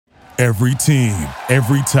Every team,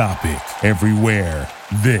 every topic, everywhere.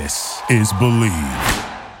 This is Believe.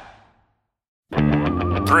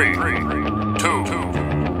 3, 2,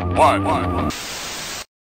 1.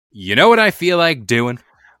 You know what I feel like doing?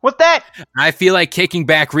 What's that? I feel like kicking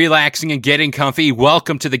back, relaxing, and getting comfy.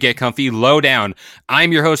 Welcome to the Get Comfy Lowdown.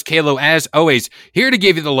 I'm your host, Kalo, as always, here to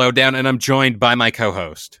give you the lowdown, and I'm joined by my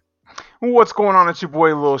co-host. What's going on? It's your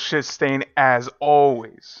boy, Lil Shit Stain, as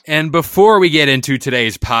always. And before we get into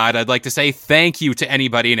today's pod, I'd like to say thank you to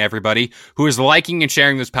anybody and everybody who is liking and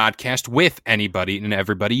sharing this podcast with anybody and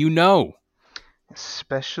everybody you know.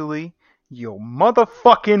 Especially your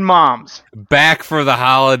motherfucking moms. Back for the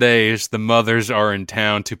holidays, the mothers are in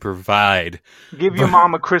town to provide. Give your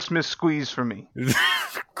mom a Christmas squeeze for me.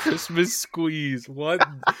 Christmas squeeze. What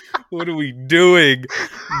are we doing?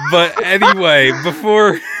 But anyway,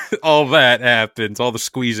 before all that happens, all the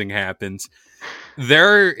squeezing happens,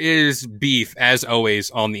 there is beef, as always,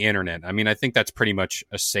 on the internet. I mean, I think that's pretty much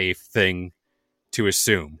a safe thing to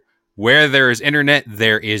assume. Where there is internet,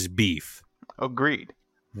 there is beef. Agreed.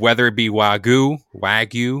 Whether it be Wagyu,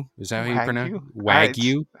 is that how you pronounce it?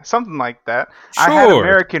 Wagyu? Something like that. Sure. I had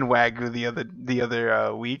American Wagyu the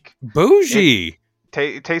other week. Bougie.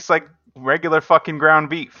 It tastes like regular fucking ground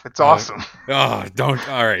beef. It's awesome. All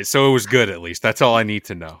right. So it was good, at least. That's all I need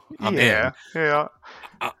to know. I'm in. Yeah.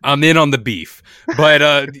 I'm in on the beef.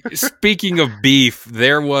 But speaking of beef,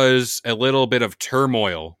 there was a little bit of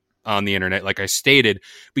turmoil on the internet, like I stated,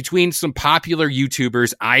 between some popular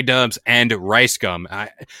YouTubers, iDubbbz and Rice Gum.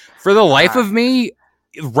 For the life of me,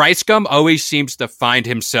 Rice Gum always seems to find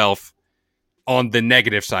himself on the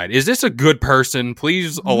negative side. Is this a good person?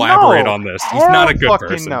 Please elaborate on this. He's not a good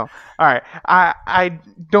person. No. All right. I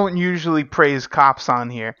don't usually praise cops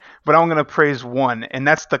on here, but I'm going to praise one, and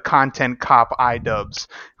that's the content cop iDubbbz,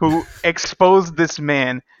 who exposed this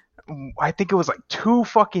man. I think it was like 2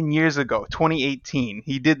 fucking years ago, 2018.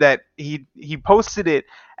 He did that. He posted it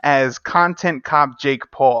as content cop Jake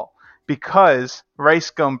Paul because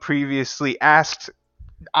Rice Gum previously asked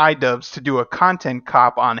iDubbbz to do a content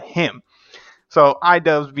cop on him. So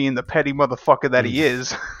iDubbbz, being the petty motherfucker that he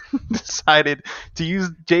is, decided to use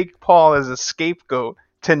Jake Paul as a scapegoat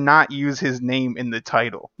to not use his name in the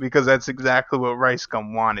title because that's exactly what Rice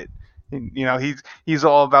Gum wanted. You know, he's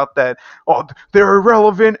all about that. Oh, they're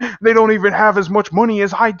irrelevant. They don't even have as much money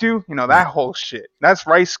as I do. You know, that whole shit. That's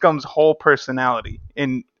Rice Gum's whole personality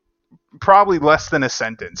in probably less than a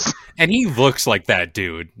sentence. And he looks like that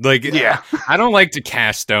dude. Like, yeah. I don't like to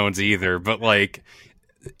cast stones either, but like,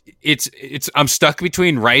 it's. I'm stuck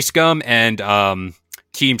between Rice Gum and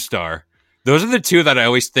Keemstar. Those are the two that I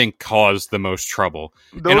always think cause the most trouble.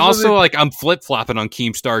 And also, like, I'm flip flopping on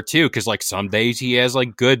Keemstar too, because like some days he has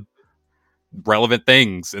like good, relevant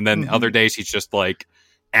things, and then other days he's just like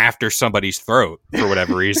after somebody's throat for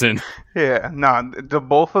whatever reason. Yeah, no, the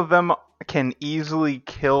both of them can easily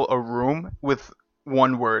kill a room with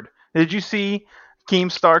one word. Did you see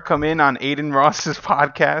Keemstar come in on Aiden Ross's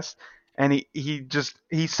podcast, and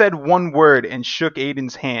he said one word and shook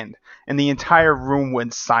Aiden's hand, and the entire room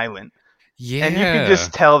went silent. Yeah, and you could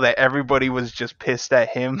just tell that everybody was just pissed at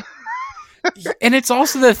him. And it's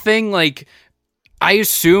also the thing, like, I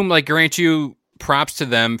assume, like, grant you props to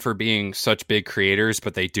them for being such big creators,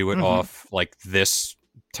 but they do it off, like, this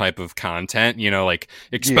type of content, you know, like,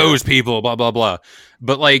 expose people, blah, blah, blah.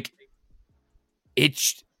 But, like,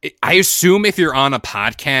 I assume if you're on a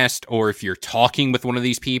podcast or if you're talking with one of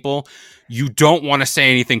these people, you don't want to say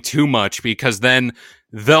anything too much because then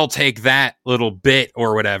they'll take that little bit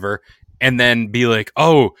or whatever and then be like,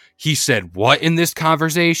 oh, he said what in this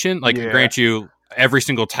conversation? Like, grant you, every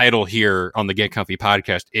single title here on the Get Comfy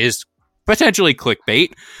podcast is potentially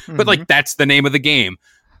clickbait, but like that's the name of the game.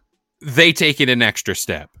 They take it an extra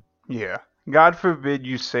step. Yeah. God forbid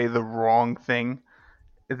you say the wrong thing.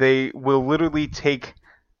 They will literally take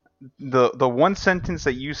the one sentence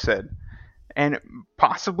that you said and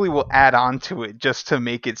possibly will add on to it just to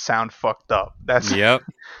make it sound fucked up. That's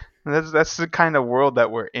the kind of world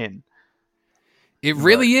that we're in. It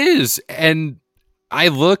really is. And I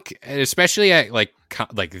look especially at like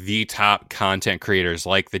the top content creators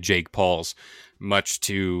like the Jake Pauls, much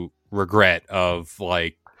to regret of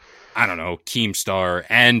like, I don't know, Keemstar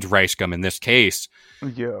and Rice Gum in this case.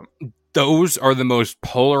 Yeah. Those are the most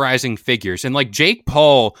polarizing figures. And like Jake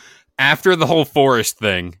Paul, after the whole Forrest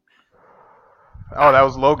thing. Oh, that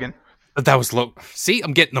was Logan. That was See,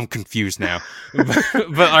 I'm confused now.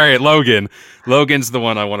 but all right, Logan. Logan's the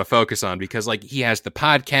one I want to focus on because like he has the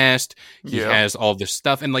podcast, he has all this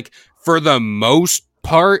stuff, and like for the most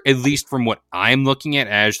part, at least from what I'm looking at,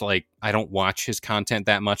 as like I don't watch his content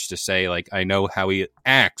that much to say like I know how he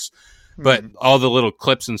acts, but all the little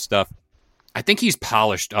clips and stuff, I think he's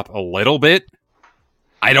polished up a little bit.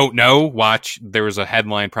 I don't know. There was a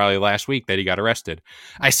headline probably last week that he got arrested.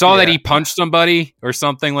 I saw that he punched somebody or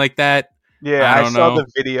something like that. Yeah, I saw the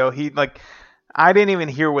video. I didn't even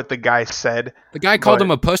hear what the guy said. The guy called him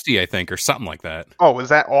a pussy, I think, or something like that. Oh, was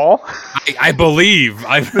that all? I believe.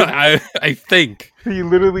 I think. He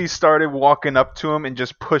literally started walking up to him and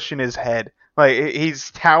just pushing his head. Like,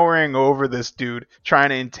 he's towering over this dude, trying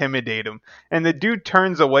to intimidate him. And the dude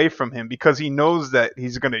turns away from him because he knows that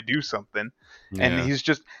he's going to do something. Yeah. And he's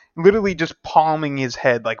just literally just palming his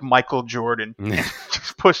head like Michael Jordan,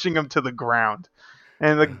 just pushing him to the ground.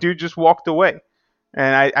 And the dude just walked away.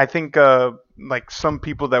 And I think like some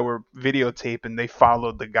people that were videotaping, they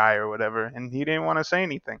followed the guy or whatever, and he didn't want to say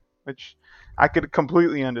anything, which I could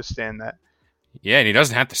completely understand that. Yeah, and he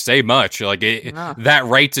doesn't have to say much. Like that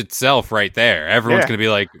writes itself right there. Everyone's going to be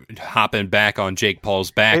like hopping back on Jake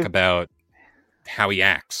Paul's back about how he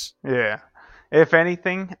acts. Yeah. If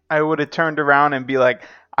anything, I would have turned around and be like,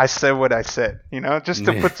 I said what I said, just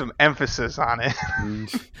to put some emphasis on it.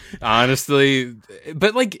 Honestly,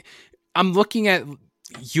 but like I'm looking at,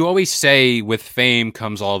 you always say with fame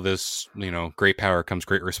comes all this, great power comes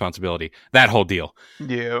great responsibility. That whole deal.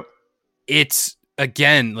 Yeah. It's,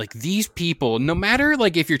 again, like these people, no matter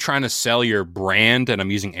like if you're trying to sell your brand, and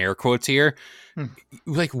I'm using air quotes here,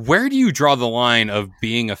 like where do you draw the line of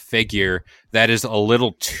being a figure that is a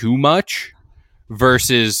little too much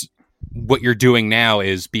versus what you're doing now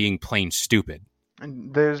is being plain stupid?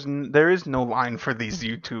 There is no line for these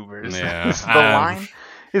YouTubers. Yeah. The line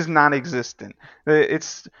is non-existent.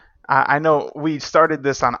 I know we started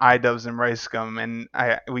this on iDubbbz and Rice Gum, and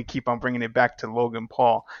we keep on bringing it back to Logan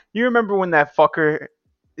Paul. You remember when that fucker,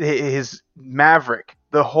 his Maverick,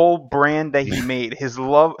 the whole brand that he made, his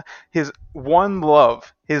one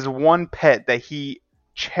pet that he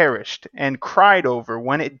cherished and cried over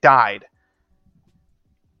when it died.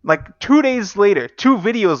 Like 2 days later, 2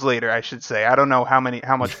 videos later, I should say. I don't know how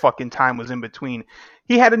much fucking time was in between.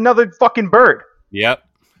 He had another fucking bird. Yep.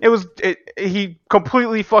 He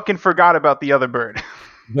completely fucking forgot about the other bird.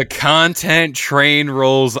 The content train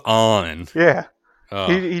rolls on. Yeah. Oh.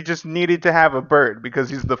 He just needed to have a bird because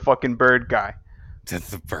he's the fucking bird guy.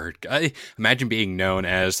 The bird guy. Imagine being known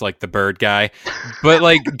as like the bird guy. But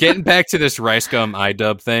like getting back to this Rice Gum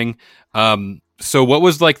iDubbbz thing. So what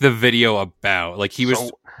was like the video about? Like he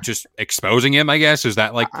was just exposing him, I guess. Is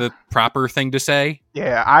that like the proper thing to say?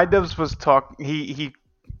 Yeah, iDubbbz was he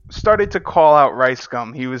started to call out Rice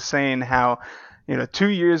Gum. He was saying how, 2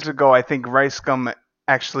 years ago, I think Rice Gum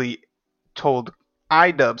actually told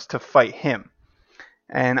iDubbbz to fight him.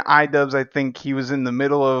 And iDubbbz, I think he was in the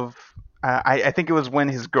middle of, I think it was when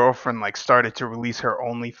his girlfriend like started to release her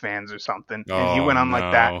OnlyFans or something. And he went on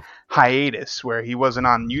like that hiatus where he wasn't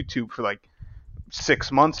on YouTube for like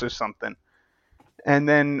 6 months or something. And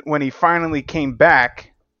then when he finally came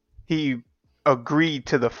back, he agreed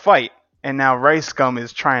to the fight. And now Rice Gum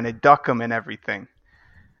is trying to duck him and everything.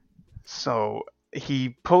 So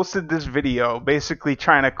he posted this video basically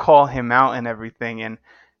trying to call him out and everything. And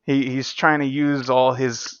he's trying to use all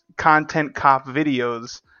his content cop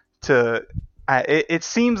videos to... it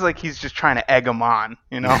seems like he's just trying to egg him on,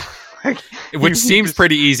 Which seems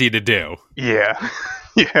pretty easy to do. Yeah.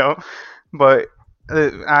 But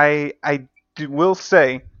I will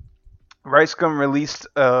say Rice Gum released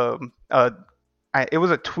it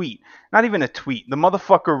was a tweet. Not even a tweet. The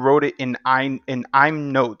motherfucker wrote it in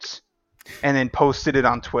I'm notes and then posted it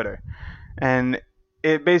on Twitter. And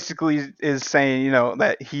it basically is saying,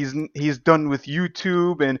 that he's done with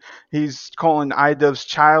YouTube and he's calling iDubbbz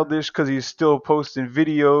childish because he's still posting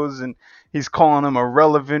videos and he's calling him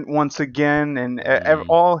irrelevant once again. And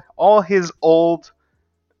all his old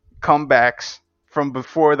comebacks from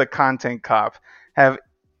before the content cop have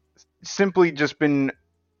simply just been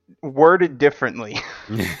worded differently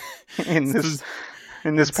in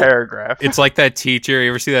this paragraph. It's like that teacher. You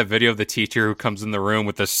ever see that video of the teacher who comes in the room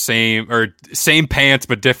with the same pants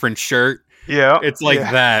but different shirt? Yeah. It's like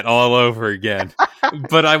that all over again.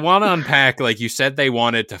 But I want to unpack, like you said, they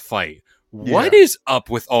wanted to fight. What is up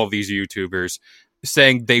with all these YouTubers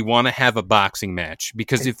saying they want to have a boxing match?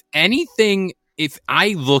 Because if anything, if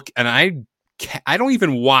I look and I don't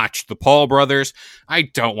even watch the Paul brothers. I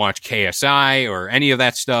don't watch KSI or any of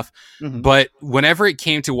that stuff. Mm-hmm. But whenever it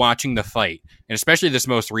came to watching the fight, and especially this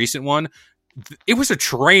most recent one, it was a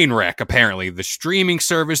train wreck, apparently. The streaming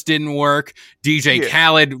service didn't work. DJ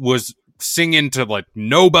Khaled was singing to, like,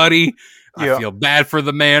 nobody. I feel bad for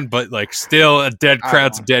the man, but, like, still a dead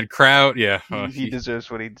crowd's a dead crowd. Yeah. He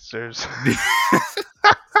deserves what he deserves.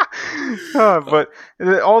 But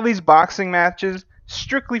all these boxing matches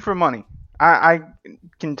strictly for money. I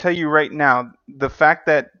can tell you right now, the fact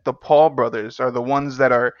that the Paul brothers are the ones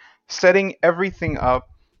that are setting everything up,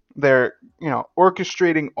 they're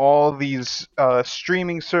orchestrating all these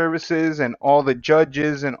streaming services and all the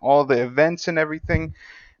judges and all the events and everything.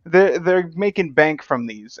 They're making bank from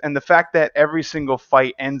these, and the fact that every single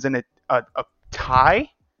fight ends in a tie.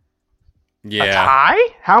 A Yeah. tie?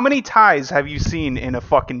 How many ties have you seen in a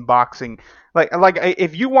fucking boxing?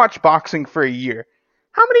 If you watch boxing for a year,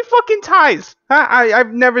 how many fucking ties?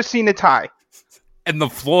 I've never seen a tie. And the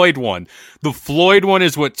Floyd one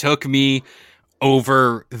is what took me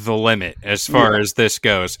over the limit as far as this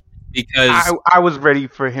goes, because I was ready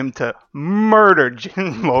for him to murder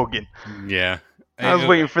Jim Logan. yeah, I was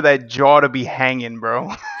waiting for that jaw to be hanging,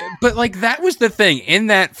 bro. but like that was the thing in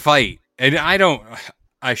that fight, and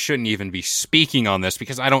I shouldn't even be speaking on this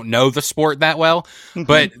because I don't know the sport that well,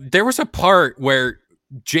 but there was a part where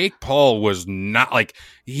Jake Paul was not like,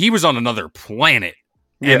 he was on another planet.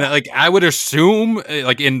 Yeah. And like I would assume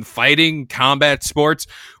like in fighting combat sports,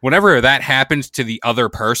 whenever that happens to the other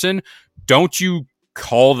person, don't you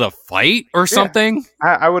call the fight or something?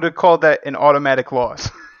 Yeah. I would have called that an automatic loss.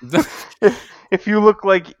 If you look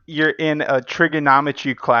like you're in a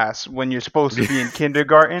trigonometry class when you're supposed to be in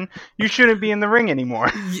kindergarten, you shouldn't be in the ring anymore.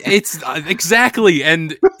 It's exactly.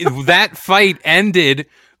 And that fight ended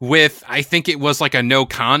with, I think it was like a no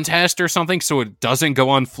contest or something. So it doesn't go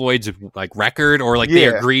on Floyd's like record, or like they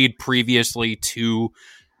agreed previously to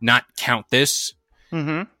not count this.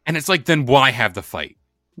 Mm-hmm. And it's like, then why have the fight?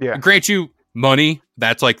 Yeah. Grant you money.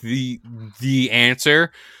 That's like the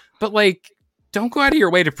answer. But like, don't go out of your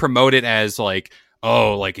way to promote it as like,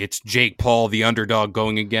 oh, like it's Jake Paul, the underdog,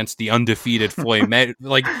 going against the undefeated Floyd.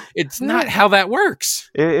 Like, it's not how that works.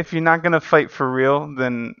 If you're not going to fight for real,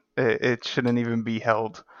 then it shouldn't even be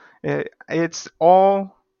held. It's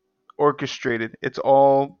all orchestrated. It's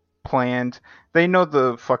all planned. They know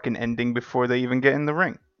the fucking ending before they even get in the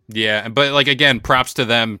ring. Yeah, but like, again, props to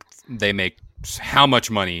them. They make how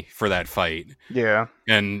much money for that fight? Yeah,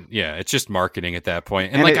 and yeah, it's just marketing at that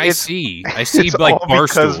point. And like, I see like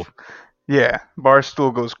Barstool. Yeah,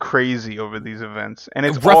 Barstool goes crazy over these events, and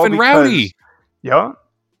it's Rough and Rowdy. Yeah.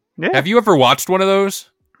 Have you ever watched one of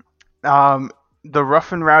those? The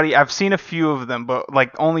Rough and Rowdy, I've seen a few of them, but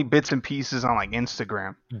like only bits and pieces on like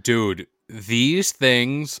Instagram. Dude, these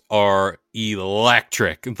things are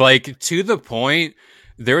electric. Like, to the point,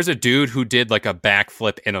 there was a dude who did like a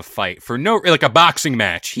backflip in a fight for like a boxing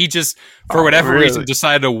match. He just, for whatever reason,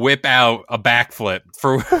 decided to whip out a backflip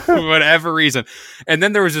for whatever reason. And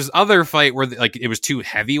then there was this other fight where like it was two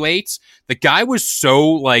heavyweights. The guy was so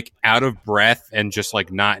like out of breath and just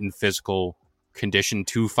like not in physical condition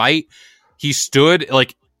to fight. He stood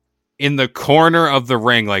like in the corner of the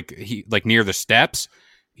ring, like near the steps.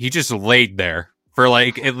 He just laid there for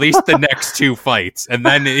like at least the next two fights, and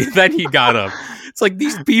then he got up. It's like,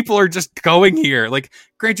 these people are just going here. Like,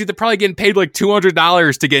 grant you, they're probably getting paid like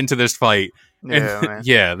 $200 to get into this fight. Yeah, and,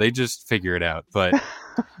 yeah, they just figure it out. But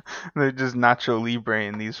they're just Nacho Libre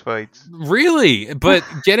in these fights. Really? But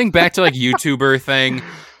getting back to like YouTuber thing,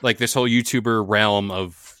 like this whole YouTuber realm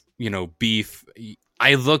of, beef.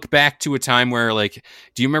 I look back to a time where, like,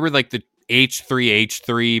 do you remember like the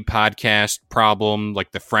H3H3 podcast problem,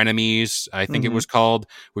 like the Frenemies, I think it was called,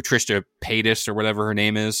 with Trisha Paytas or whatever her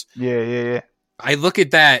name is? Yeah. I look at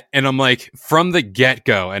that and I'm like, from the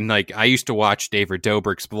get-go, and like I used to watch David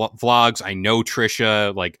Dobrik's vlogs. I know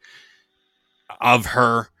Trisha, like, of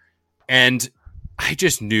her, and I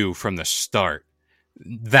just knew from the start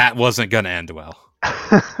that wasn't going to end well.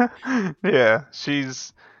 Yeah,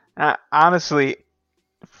 she's honestly,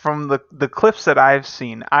 from the clips that I've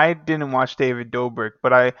seen, I didn't watch David Dobrik,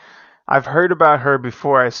 but I've heard about her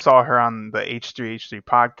before I saw her on the H3H3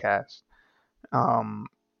 podcast.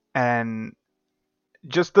 And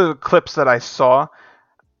just the clips that I saw,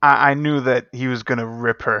 I knew that he was gonna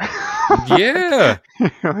rip her. Yeah.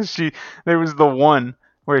 There was the one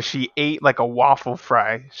where she ate like a waffle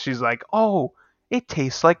fry. She's like, "Oh, it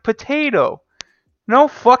tastes like potato." No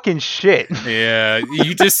fucking shit. Yeah,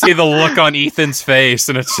 you just see the look on Ethan's face,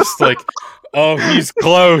 and it's just like, oh, he's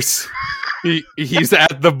close. He's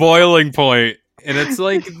at the boiling point, and it's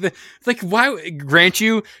like, why? Grant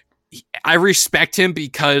you, I respect him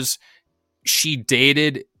because she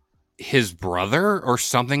dated his brother or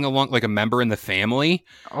something along, like a member in the family.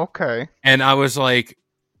 Okay. And I was like,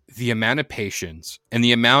 the amount of patience and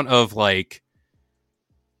the amount of like,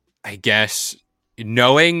 I guess,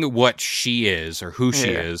 knowing what she is or who she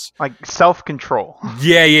is. Like self-control.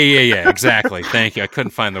 Yeah, exactly. Thank you. I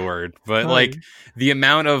couldn't find the word. But like the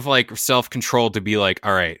amount of like self-control to be like,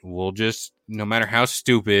 all right, we'll just, no matter how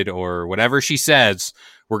stupid or whatever she says,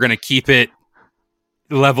 we're going to keep it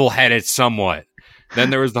level-headed somewhat. Then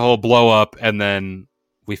there was the whole blow up, and then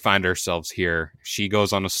we find ourselves here. She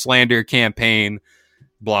goes on a slander campaign,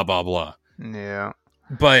 blah, blah, blah. Yeah.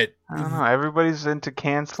 But I don't know. Everybody's into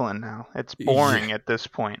canceling now. It's boring at this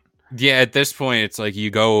point. Yeah, at this point, it's like you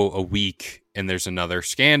go a week and there's another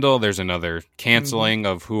scandal, there's another canceling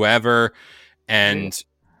of whoever.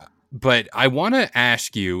 But I want to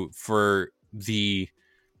ask you for the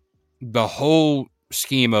whole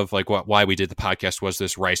scheme of like why we did the podcast was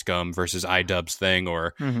this Rice Gum versus iDubbbz thing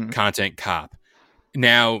or Content Cop.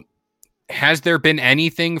 Now, has there been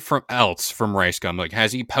anything else from Rice Gum? Like,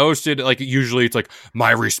 has he posted, like, usually it's like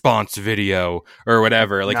my response video or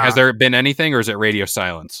whatever. Like, has there been anything, or is it radio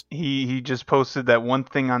silence? He just posted that one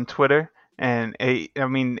thing on Twitter, and I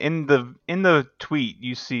mean, in the tweet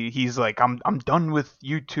you see he's like, I'm done with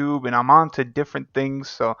YouTube and I'm on to different things.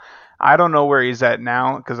 So I don't know where he's at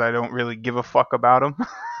now because I don't really give a fuck about him.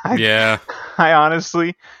 I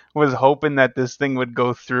honestly was hoping that this thing would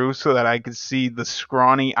go through so that I could see the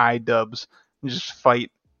scrawny iDubbbz just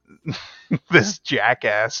fight this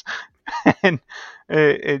jackass. And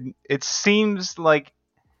it seems like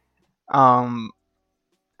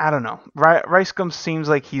I don't know. Rice Gum seems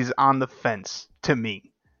like he's on the fence to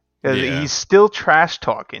me. He's still trash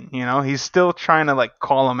talking, you know? He's still trying to like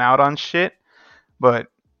call him out on shit, but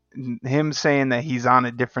him saying that he's on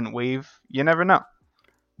a different wave, you never know.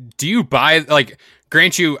 Do you buy, like,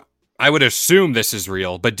 grant you, I would assume this is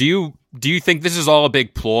real, but do you think this is all a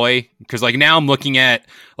big ploy? Because like now I'm looking at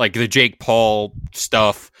like the Jake Paul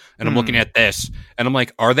stuff, and I'm looking at this, and I'm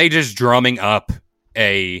like, are they just drumming up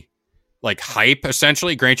a like hype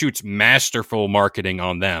essentially? Grant you, it's masterful marketing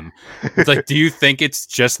on them. It's like, do you think it's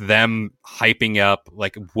just them hyping up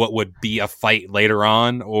like what would be a fight later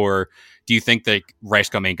on, or do you think that Rice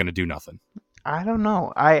Gum ain't gonna do nothing? I don't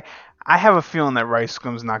know. I have a feeling that Rice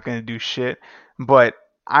Gum's not going to do shit, but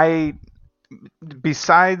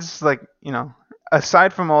besides, like, you know,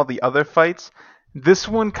 aside from all the other fights, this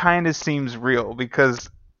one kind of seems real because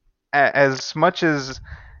as much as,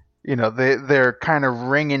 you know, they're kind of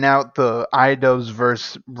ringing out the iDubbbz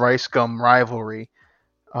versus Rice Gum rivalry,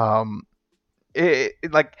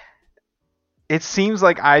 it seems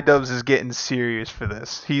like iDubbbz is getting serious for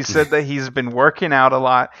this. He said that he's been working out a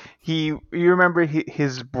lot. You remember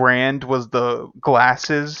his brand was the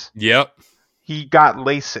glasses? Yep. He got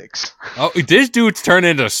LASIX. Oh, this dude's turned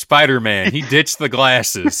into Spider-Man. He ditched the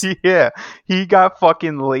glasses. Yeah, he got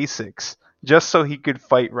fucking LASIX just so he could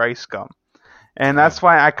fight Rice Gum. And that's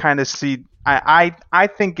why I kind of see... I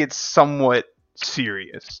think it's somewhat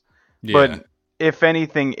serious. Yeah. But if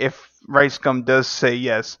anything, if Rice Gum does say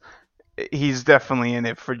yes, he's definitely in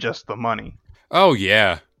it for just the money. Oh,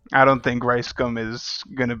 yeah. I don't think Rice Gum is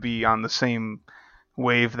going to be on the same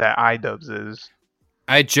wave that iDubbbz is.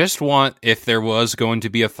 I just want, if there was going to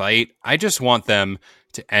be a fight, I just want them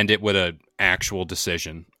to end it with an actual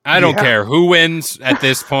decision. I don't care who wins at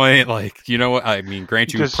this point. Like, you know what? I mean,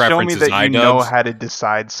 grant you just preference is iDubbbz. Just show me that you know how to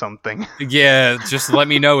decide something. Yeah, just let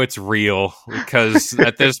me know it's real. Because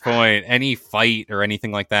at this point, any fight or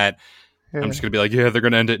anything like that, I'm just going to be like, yeah, they're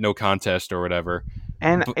going to end it no contest or whatever.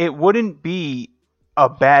 And it wouldn't be a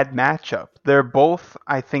bad matchup. They're both,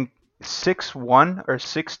 I think, 6'1" or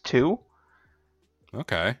 6'2".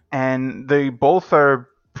 Okay. And they both are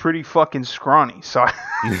pretty fucking scrawny. So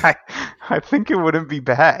I think it wouldn't be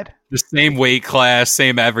bad. The same weight class,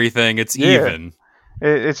 same everything. It's even.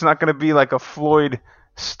 It's not going to be like a Floyd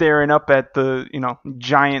staring up at the, you know,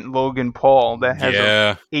 giant Logan Paul that has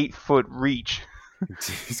a 8-foot reach.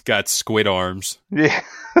 He's got squid arms. Yeah.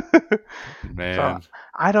 Man. So,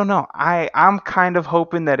 I don't know. I'm kind of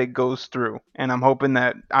hoping that it goes through. And I'm hoping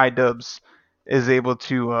that iDubbbz is able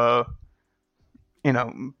to, you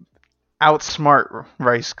know, outsmart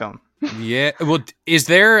Rice Gum. Yeah. Well, is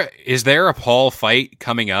there a Paul fight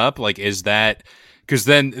coming up? Like, is that... Because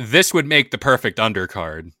then this would make the perfect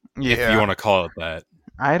undercard. Yeah. If you want to call it that.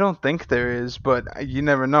 I don't think there is, but you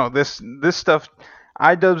never know. This stuff...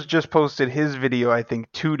 iDubbbz just posted his video, I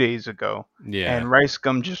think, 2 days ago. Yeah. And Rice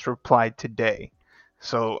Gum just replied today.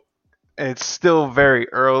 So it's still very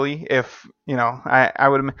early. If, you know, I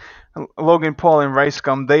would... Logan Paul and Rice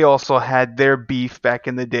Gum, they also had their beef back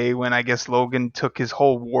in the day when I guess Logan took his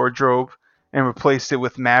whole wardrobe and replaced it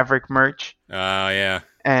with Maverick merch. Oh, yeah.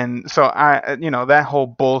 And so, you know, that whole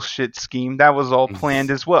bullshit scheme, that was all planned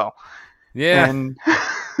as well. Yeah. And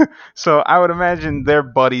so I would imagine they're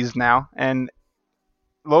buddies now. And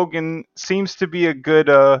Logan seems to be a good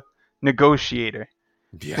negotiator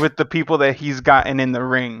with the people that he's gotten in the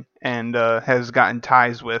ring and has gotten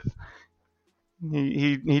ties with.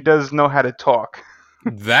 He does know how to talk.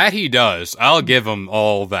 That he does. I'll give him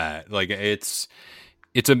all that. Like it's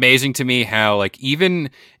amazing to me how like even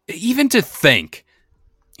to think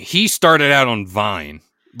he started out on Vine.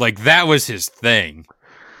 Like that was his thing.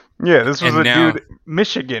 Yeah, this was dude,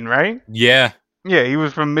 Michigan, right? Yeah. Yeah, he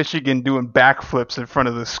was from Michigan doing backflips in front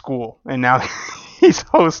of the school, and now he's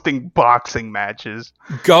hosting boxing matches.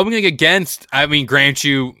 Going against, I mean, grant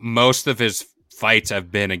you, most of his fights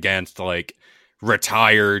have been against like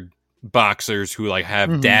retired boxers who like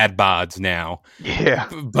have dad bods now. Yeah.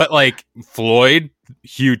 But like Floyd,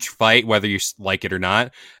 huge fight, whether you like it or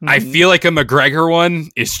not. I feel like a McGregor one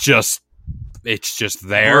is just, it's just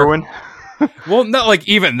there. Ruin. Well, not like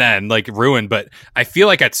even then, like ruined, but I feel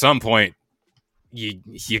like at some point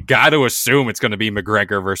you got to assume it's going to be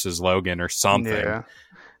McGregor versus Logan or something. Yeah.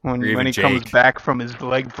 When he comes back from his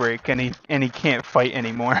leg break and he can't fight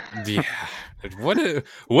anymore. Yeah. What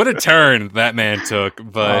a turn that man took,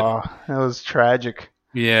 but that was tragic.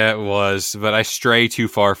 Yeah, it was, but I stray too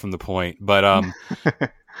far from the point. But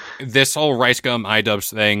this whole Rice Gum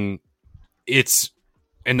iDubbbz thing, it's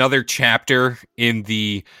another chapter in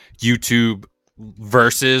the YouTube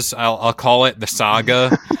versus, I'll call it the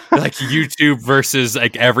saga, like YouTube versus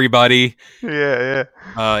like everybody. Yeah.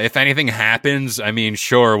 If anything happens, I mean,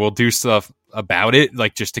 sure, we'll do stuff about it,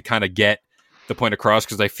 like just to kind of get the point across,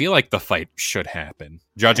 because I feel like the fight should happen,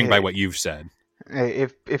 judging by what you've said.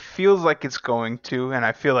 It feels like it's going to, and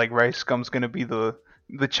I feel like Rice Gum's going to be the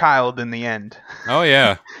child in the end. Oh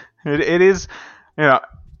yeah, it is. You know,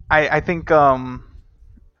 I think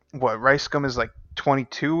Rice Gum is like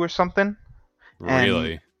 22 or something.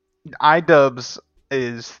 Really? And iDubbbz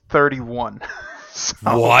is 31.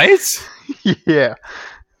 So, what? Yeah.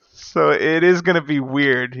 So it is going to be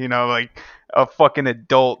weird, you know, like a fucking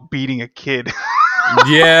adult beating a kid.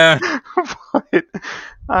 Yeah. But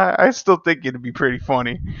I still think it'd be pretty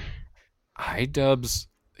funny. iDubbbz,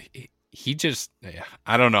 he just,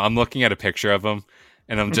 I don't know. I'm looking at a picture of him,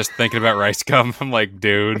 and I'm just thinking about Rice Gum. I'm like,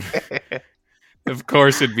 dude, of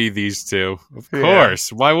course it'd be these two. Of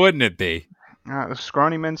course. Yeah. Why wouldn't it be? The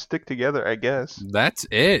scrawny men stick together, I guess. That's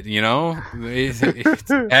it, you know?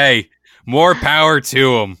 Hey, more power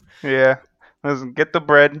to them. Yeah. Listen, get the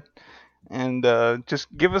bread. And just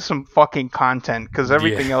give us some fucking content, because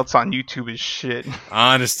everything else on YouTube is shit.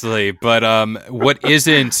 Honestly, but what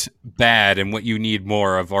isn't bad and what you need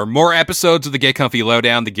more of are more episodes of the Get Comfy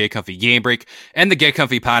Lowdown, the Get Comfy Game Break, and the Get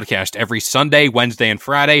Comfy Podcast every Sunday, Wednesday, and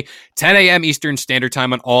Friday, 10 a.m. Eastern Standard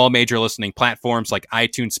Time on all major listening platforms like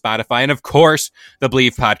iTunes, Spotify, and of course, the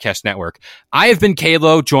Believe Podcast Network. I have been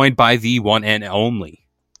Kalo, joined by the one and only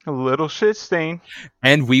A Little Shit Stain.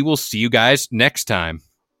 And we will see you guys next time.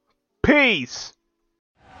 Peace.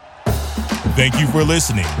 Thank you for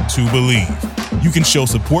listening to Believe. You can show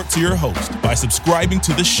support to your host by subscribing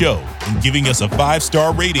to the show and giving us a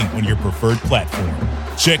 5-star rating on your preferred platform.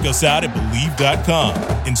 Check us out at Believe.com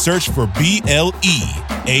and search for BLEAV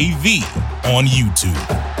on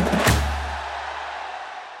YouTube.